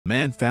The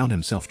man found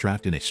himself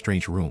trapped in a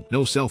strange room.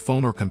 No cell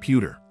phone or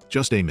computer,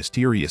 just a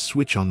mysterious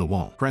switch on the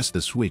wall. Press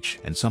the switch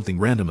and something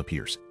random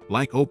appears,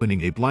 like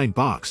opening a blind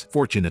box.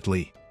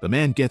 Fortunately, the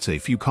man gets a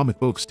few comic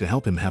books to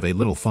help him have a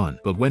little fun.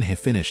 But when he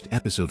finished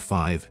episode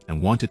 5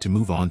 and wanted to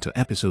move on to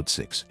episode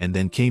 6, and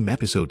then came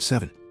episode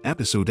 7,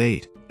 episode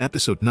 8,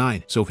 episode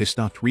 9, so he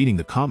stopped reading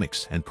the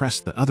comics and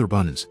pressed the other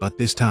buttons. But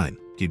this time,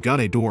 he got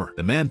a door.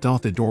 The man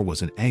thought the door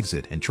was an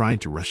exit and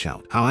tried to rush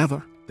out.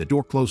 However, the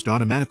door closed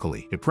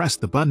automatically. He pressed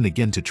the button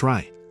again to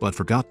try, but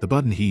forgot the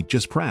button he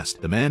just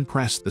pressed. The man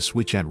pressed the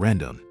switch at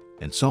random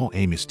and saw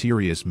a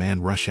mysterious man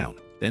rush out,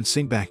 then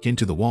sink back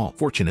into the wall.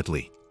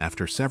 Fortunately,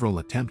 after several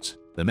attempts,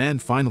 the man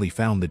finally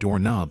found the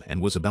doorknob and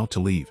was about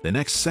to leave. The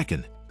next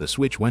second, the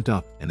switch went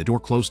up and the door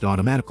closed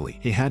automatically.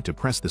 He had to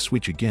press the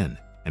switch again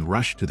and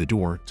rush to the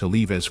door to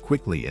leave as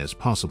quickly as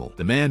possible.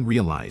 The man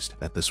realized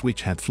that the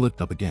switch had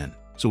flipped up again,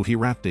 so he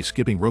wrapped a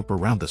skipping rope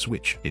around the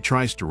switch. He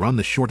tries to run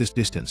the shortest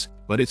distance,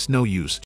 but it's no use.